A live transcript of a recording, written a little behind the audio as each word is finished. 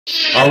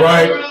All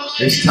right,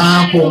 it's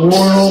time for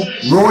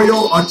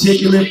royal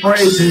articulate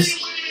phrases.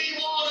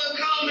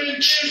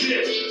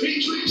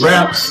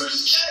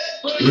 Raps,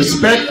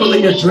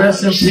 respectfully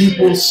addressing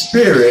people's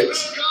spirit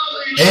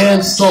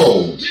and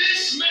soul.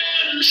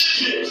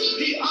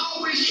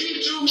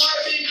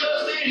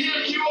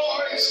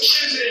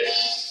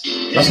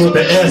 That's what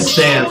the S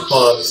stands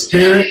for,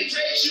 spirit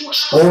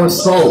or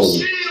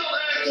soul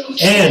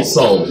and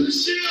soul.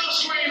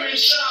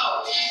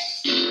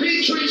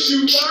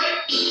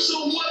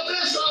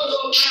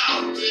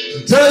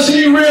 Does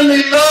he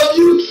really love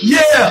you?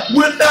 Yeah,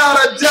 without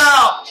a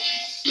doubt.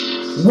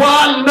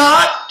 Why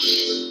not?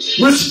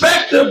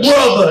 Respect the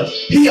brother.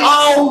 He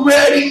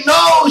already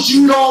knows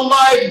you don't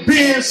like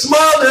being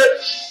smothered.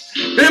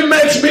 It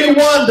makes me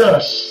wonder,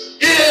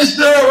 is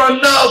there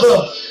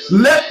another?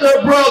 Let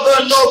the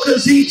brother know,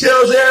 because he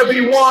tells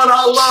everyone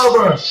I love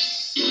her.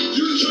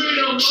 You treat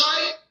him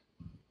right?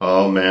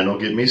 Oh man, don't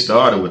get me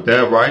started with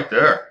that right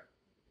there.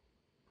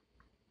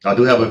 I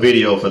do have a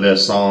video for that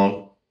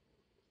song.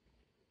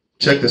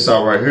 Check this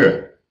out right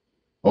here.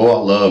 Oh, I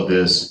love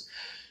this.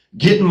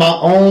 Getting my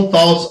own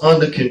thoughts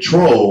under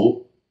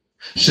control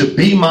should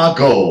be my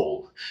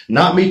goal.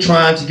 Not me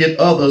trying to get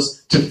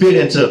others to fit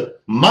into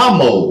my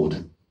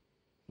mold.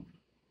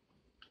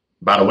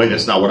 By the way,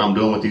 that's not what I'm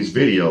doing with these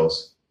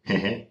videos.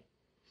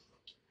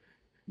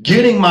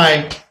 Getting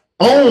my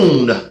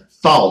own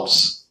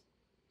thoughts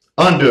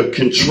under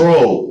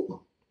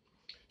control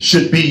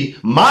should be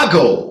my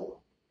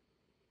goal.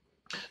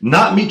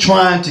 Not me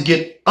trying to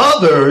get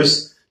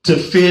others to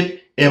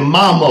fit in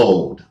my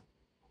mold.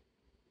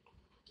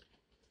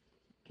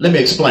 Let me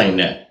explain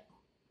that.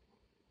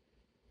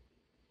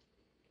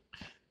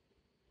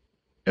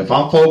 If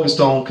I'm focused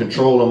on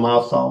controlling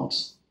my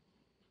thoughts,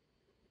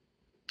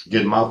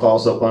 getting my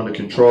thoughts up under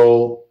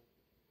control,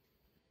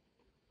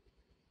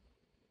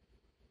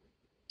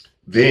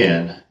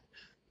 then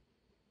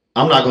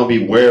I'm not going to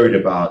be worried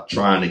about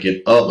trying to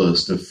get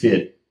others to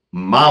fit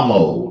my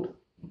mold.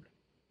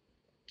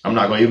 I'm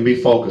not going to even be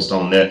focused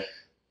on that.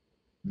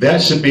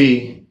 That should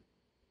be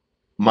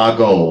my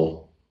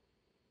goal.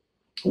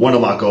 One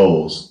of my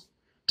goals,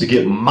 to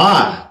get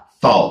my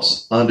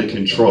thoughts under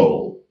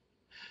control.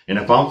 And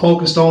if I'm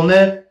focused on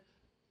that,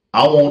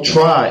 I won't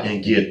try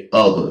and get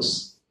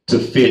others to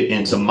fit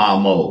into my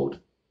mold.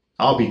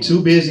 I'll be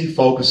too busy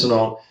focusing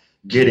on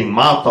getting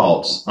my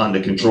thoughts under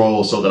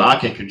control so that I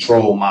can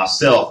control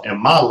myself and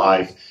my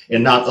life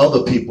and not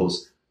other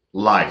people's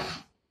life.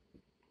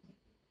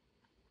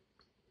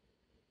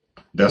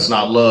 That's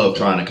not love,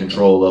 trying to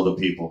control other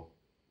people.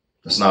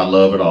 That's not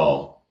love at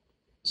all.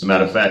 As a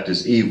matter of fact,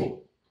 it's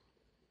evil.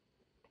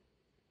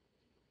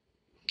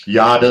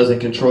 Yah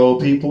doesn't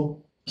control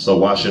people, so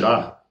why should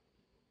I?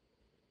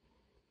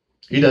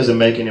 He doesn't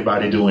make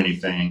anybody do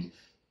anything.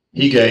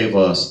 He gave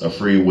us a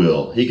free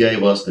will. He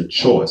gave us the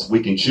choice.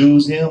 We can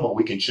choose him, or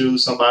we can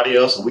choose somebody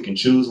else, or we can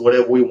choose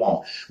whatever we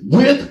want.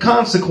 With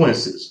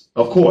consequences,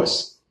 of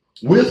course.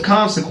 With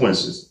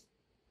consequences.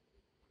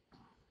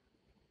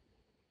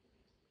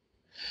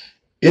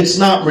 It's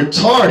not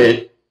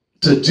retarded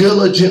to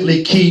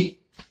diligently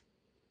keep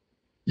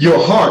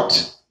your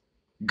heart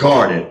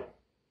guarded.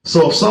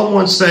 So if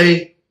someone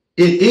say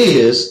it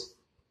is,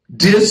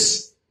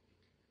 disregard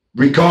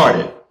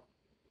it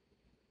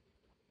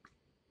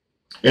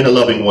in a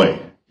loving way.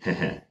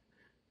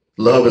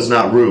 Love is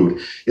not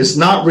rude. It's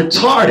not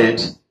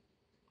retarded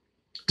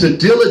to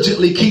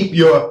diligently keep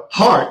your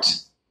heart,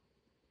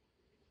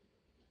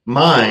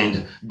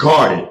 mind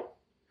guarded.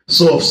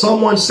 So if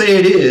someone say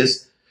it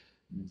is,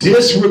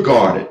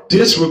 disregard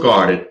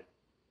it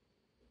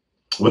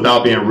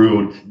without being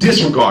rude,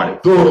 disregard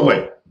it, throw it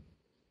away.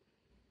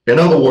 In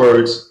other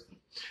words,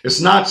 it's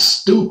not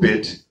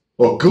stupid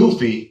or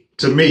goofy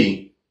to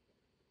me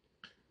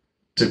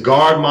to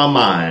guard my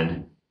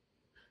mind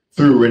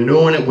through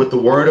renewing it with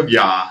the word of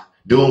Yah,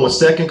 doing what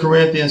 2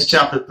 Corinthians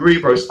chapter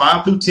 3, verse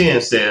 5 through 10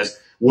 says,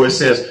 where it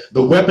says,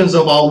 the weapons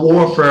of our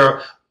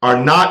warfare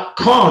are not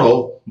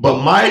carnal,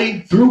 but mighty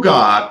through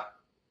God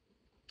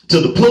to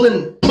the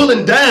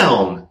pulling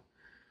down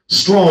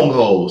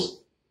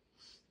strongholds,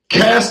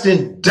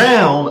 casting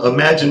down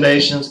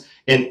imaginations,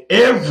 and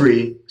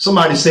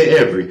somebody say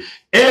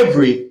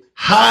every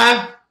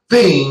high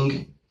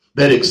thing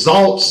that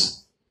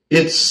exalts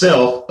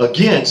itself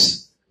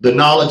against the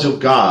knowledge of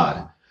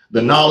God,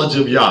 the knowledge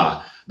of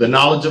Yah. The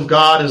knowledge of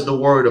God is the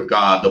word of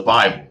God, the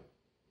Bible.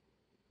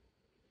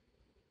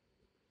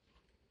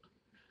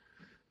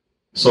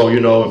 So,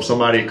 if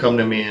somebody come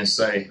to me and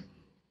say,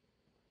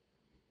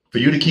 for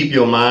you to keep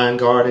your mind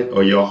guarded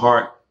or your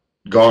heart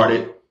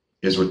guarded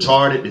is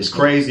retarded, is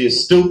crazy,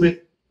 is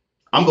stupid,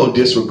 I'm going to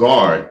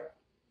disregard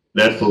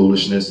that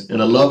foolishness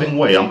in a loving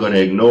way. I'm going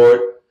to ignore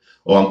it,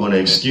 or I'm going to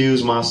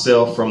excuse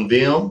myself from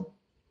them,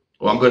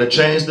 or I'm going to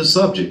change the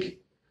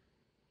subject,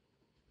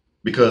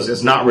 because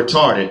it's not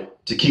retarded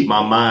to keep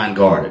my mind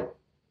guarded.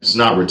 It's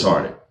not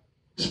retarded.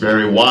 It's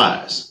very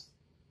wise.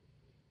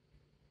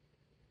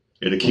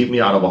 It'll keep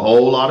me out of a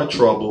whole lot of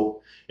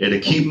trouble. It'll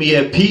keep me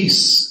at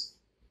peace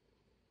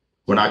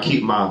when I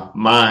keep my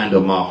mind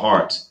or my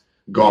heart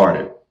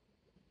guarded.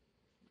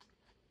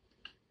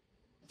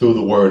 through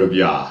the word of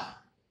Yah.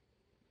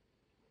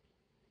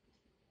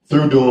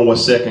 Through doing what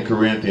 2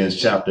 Corinthians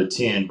chapter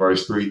 10,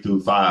 verse 3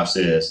 through 5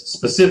 says.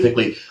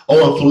 Specifically,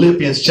 or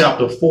Philippians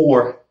chapter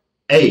 4,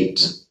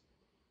 8.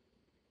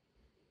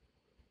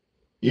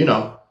 You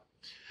know,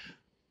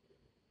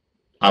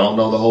 I don't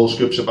know the whole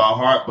scripture by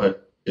heart,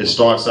 but it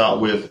starts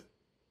out with,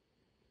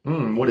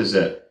 what is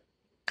that?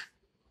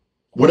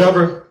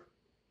 Whatever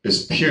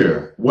is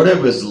pure,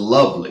 whatever is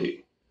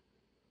lovely,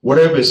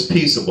 whatever is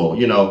peaceable,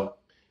 you know,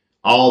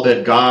 all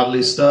that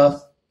godly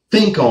stuff.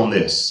 Think on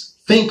this.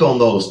 Think on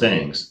those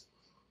things.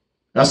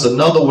 That's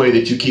another way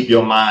that you keep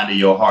your mind and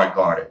your heart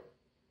guarded.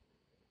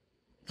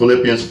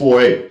 Philippians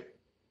 4:8.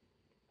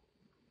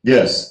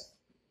 Yes.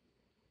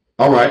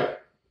 All right.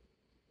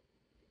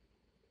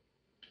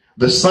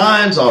 The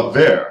signs are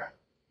there.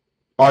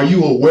 Are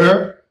you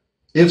aware?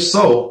 If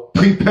so,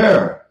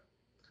 prepare.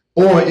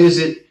 Or is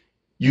it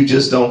you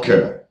just don't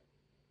care?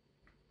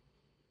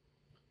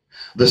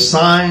 The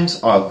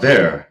signs are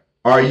there.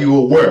 Are you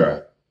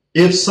aware?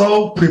 If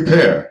so,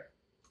 prepare.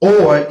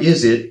 Or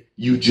is it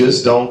you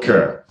just don't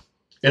care?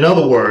 In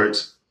other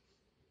words,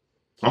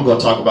 I'm going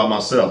to talk about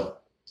myself.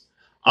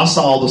 I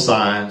saw the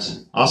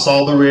signs. I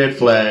saw the red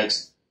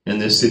flags in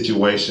this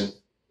situation,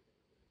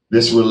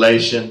 this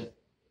relationship.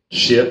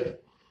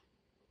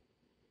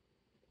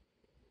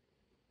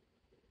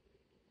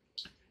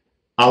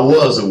 I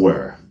was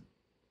aware.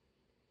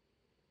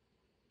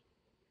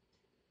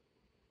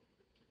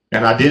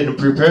 And I didn't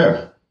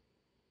prepare.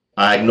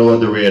 I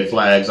ignored the red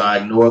flags. I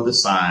ignored the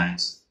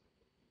signs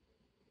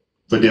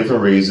for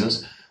different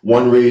reasons.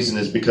 One reason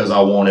is because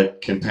I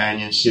wanted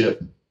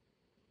companionship.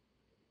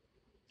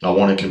 I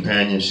wanted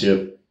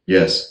companionship,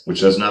 yes, which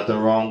there's nothing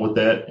wrong with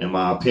that, in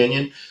my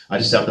opinion. I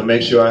just have to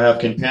make sure I have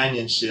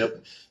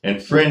companionship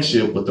and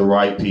friendship with the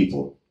right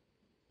people,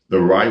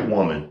 the right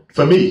woman,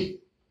 for me.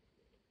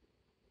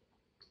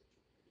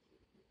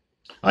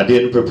 I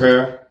didn't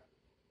prepare.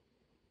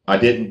 I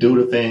didn't do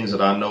the things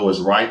that I know is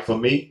right for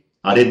me.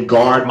 I didn't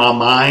guard my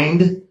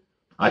mind.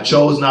 I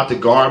chose not to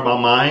guard my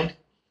mind.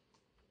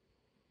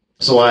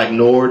 So I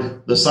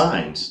ignored the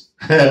signs.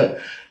 I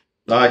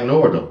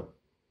ignored them.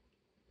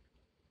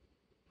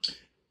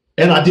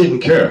 And I didn't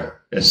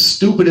care. As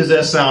stupid as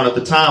that sounded at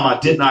the time, I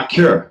did not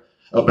care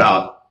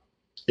about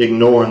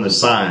ignoring the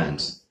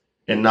signs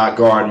and not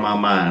guarding my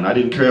mind. I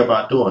didn't care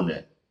about doing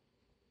that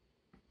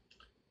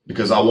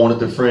because I wanted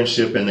the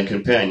friendship and the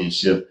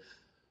companionship.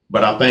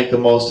 But I thank the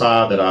Most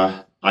High that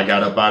I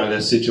got up out of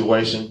that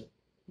situation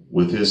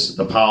with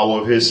the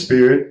power of his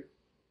spirit.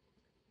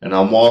 And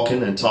I'm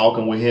walking and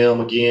talking with him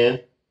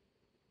again.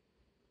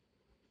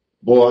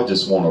 Boy, I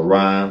just want to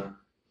rhyme.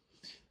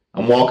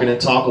 I'm walking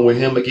and talking with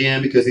him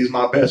again because he's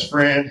my best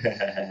friend.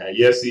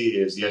 Yes, he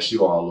is. Yes,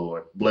 you are,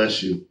 Lord.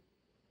 Bless you.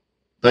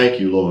 Thank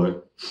you,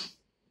 Lord.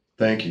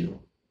 Thank you.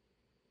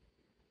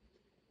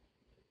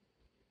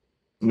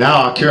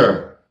 Now I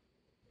care.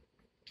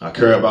 I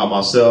care about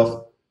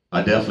myself.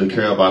 I definitely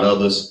care about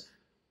others.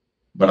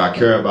 But I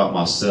care about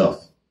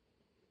myself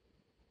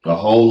a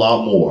whole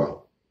lot more.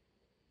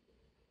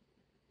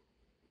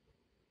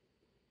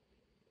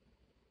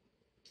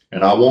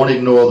 And I won't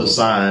ignore the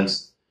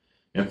signs.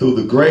 And through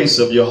the grace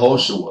of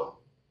Yehoshua,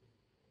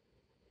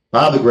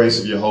 by the grace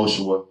of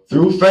Yehoshua,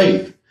 through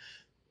faith,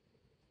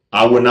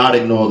 I will not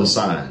ignore the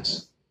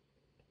signs.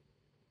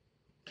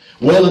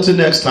 Well, until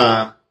next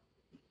time,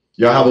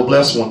 y'all have a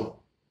blessed one.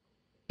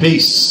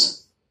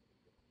 Peace.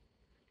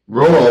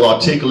 Royal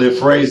articulate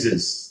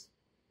phrases.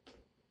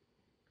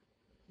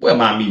 Where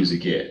my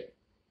music at?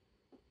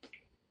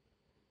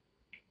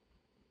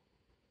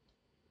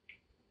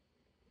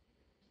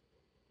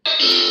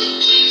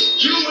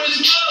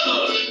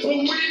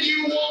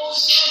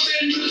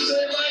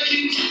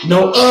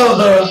 No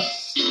other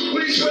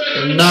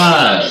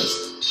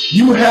nice.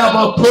 You have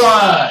a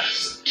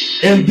prize.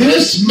 And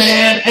this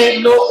man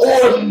ain't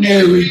no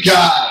ordinary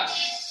guy.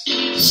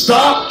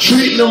 Stop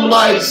treating him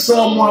like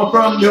someone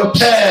from your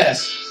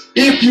past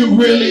if you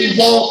really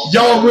want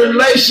your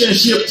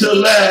relationship to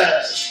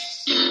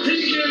last.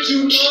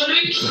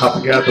 I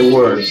forgot the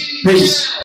words. Peace.